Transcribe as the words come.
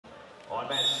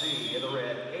C in the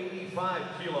red, 85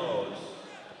 kilos.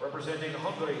 Representing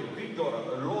Hungary,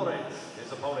 LORINCZ,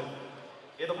 his opponent.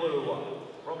 In the blue,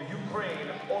 from Ukraine,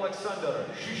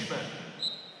 SHYSHMAN.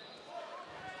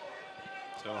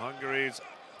 So Hungary's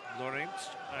LORINCZ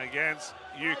against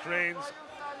Ukraine's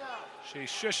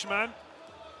SHYSHMAN.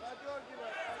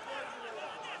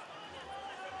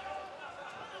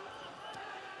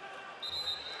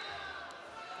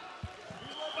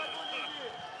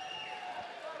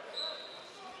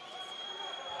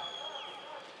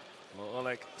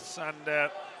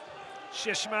 Alexander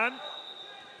SHYSHMAN.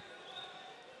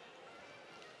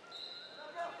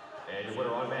 And your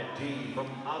winner on mat D from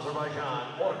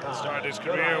Azerbaijan, started his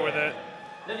career with a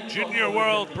Junior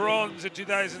World Bronze in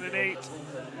 2008.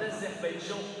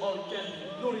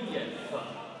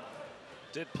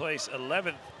 Did place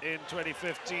 11th in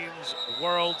 2015's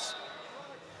Worlds.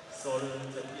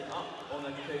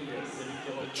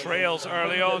 The trails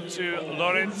early on to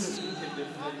LORINCZ.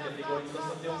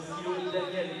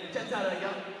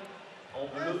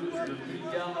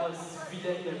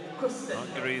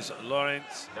 Hungary's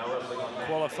LORINCZ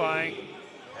qualifying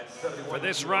for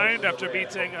this round after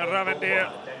beating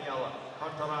Ravindir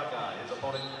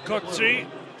Kotri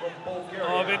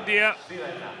of India.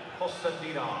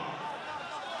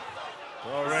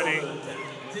 Already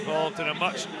involved in a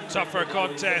much tougher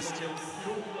contest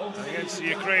against the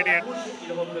Ukrainian.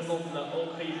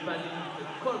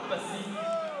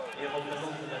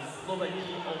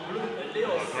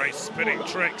 Oh, great spinning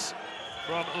tricks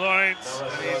from LORINCZ.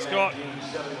 He's got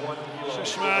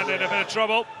SHYSHMAN in a bit of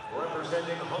trouble.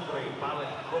 Representing Hungary,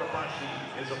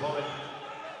 his opponent.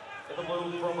 In the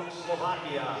blue from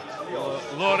Slovakia,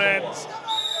 LORINCZ,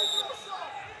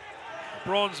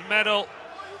 bronze medal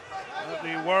at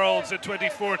the Worlds in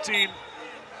 2014.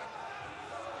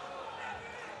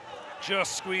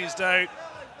 Just squeezed out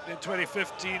in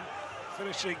 2015,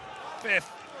 finishing 5th,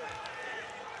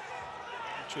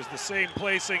 which was the same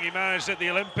placing he managed at the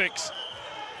Olympics.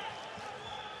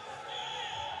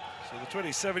 So the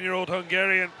 27-year-old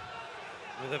Hungarian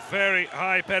with a very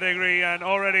high pedigree and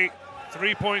already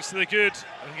 3 points to the good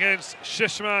against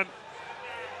SHYSHMAN.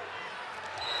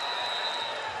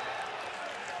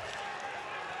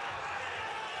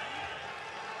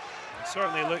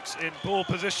 Certainly looks in pole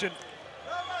position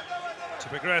to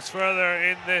progress further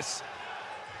in this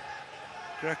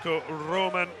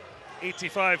Greco-Roman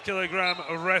 85-kilogram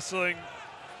wrestling.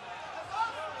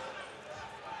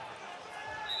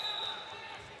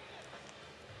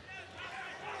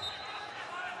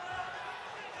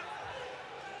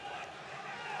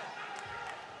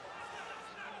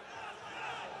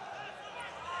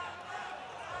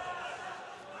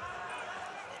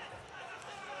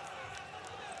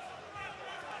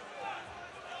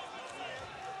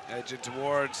 Edging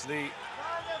towards the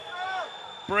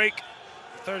break.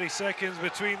 30 seconds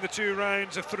between the two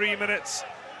rounds of 3 minutes.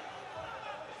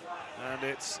 And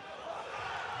it's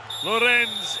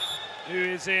LORINCZ who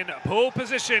is in pole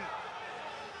position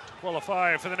to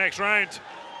qualify for the next round.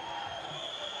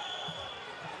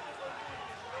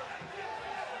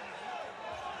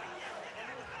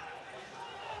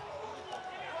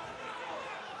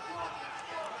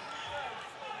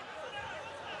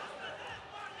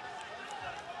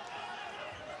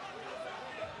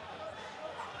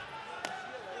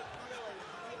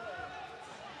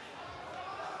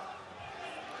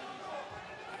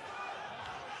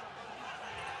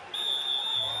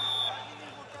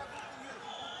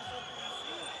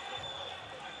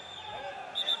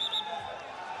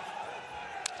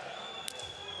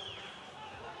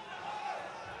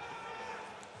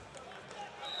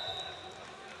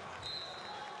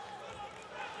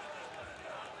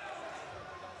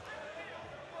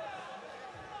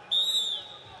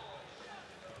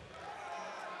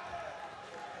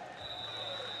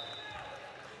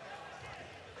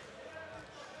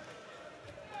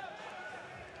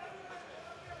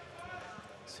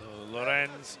 So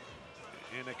LORINCZ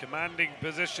in a commanding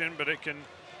position, but it can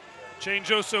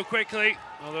change oh so quickly.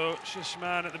 Although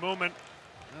SHYSHMAN at the moment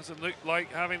doesn't look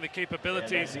like having the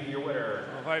capabilities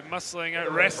of out-muscling,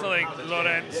 out-wrestling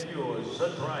LORINCZ.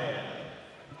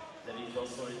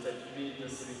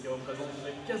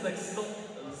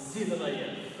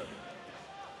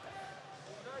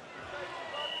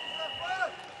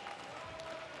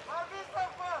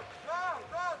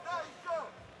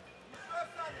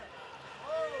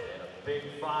 Big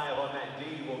 5 on that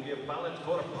D will give Balint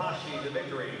Korpashi the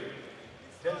victory.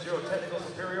 10-0 technical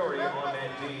superiority on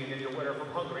that D, and your winner from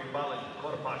Hungary, Balint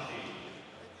Korpashi.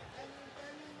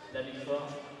 La victoire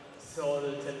sera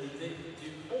le tablier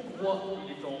du Hongrois.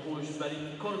 Il est en rouge,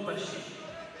 Balint Korpashi.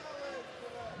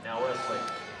 Now wrestling.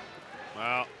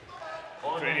 Well,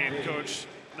 Ukrainian coach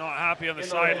not happy on the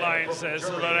sidelines as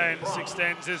LORINCZ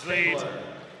extends his lead.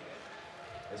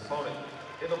 His opponent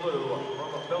in the blue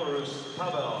from Belarus,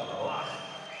 Pavel Lach.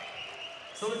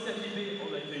 Sur le tapis B,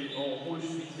 on accueille en rouge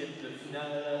 8e de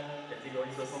finale,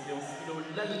 catégorie 71 kg,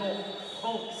 l'Allemand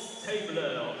Franz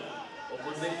Tabler,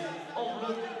 opposé en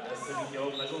bleu à celui qui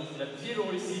représente la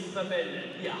Biélorussie, Pavel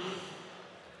Liach.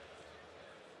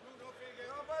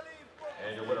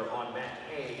 And your winner on mat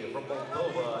A from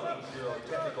Moldova, 8-0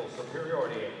 technical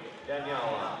superiority,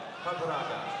 Daniela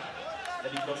Kataraga. La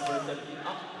victoire sur le tapis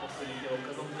A pour celui qui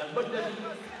représente la Moldavie,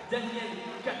 Daniel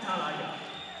Kataraga.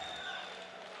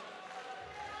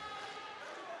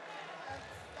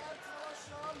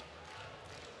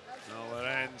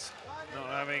 LORINCZ not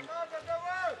having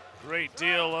a great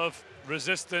deal of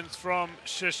resistance from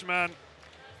SHYSHMAN.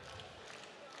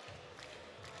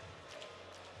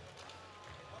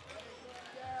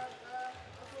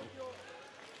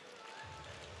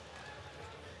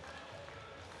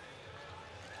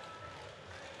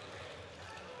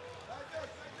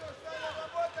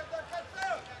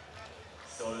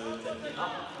 Sur le tapis A,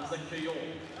 nous accueillons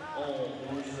en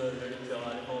rouge le lutteur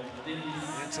allemand Denis.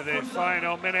 Into the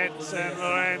final minutes, and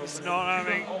LORINCZ not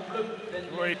having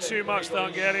worried too much the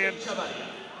Hungarian.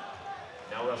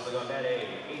 Now wrestling on mat A,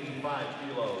 85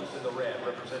 kilos in the red,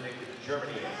 representing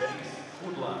Germany, Denis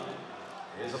Kudla.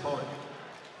 His opponent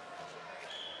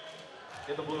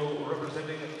in the blue,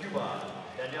 representing Cuba,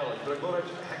 Daniela Greco-Roman.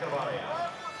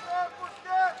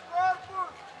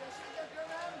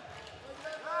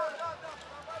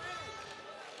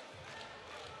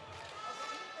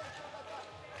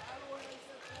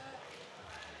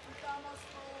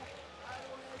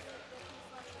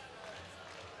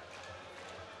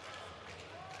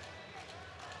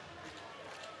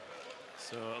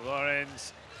 So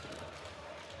LORINCZ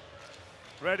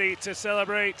ready to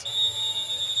celebrate.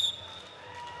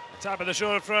 Tap of the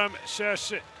shoulder from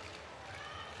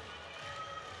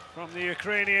the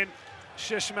Ukrainian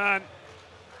SHYSHMAN.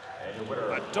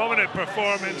 A dominant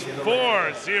performance,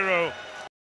 4-0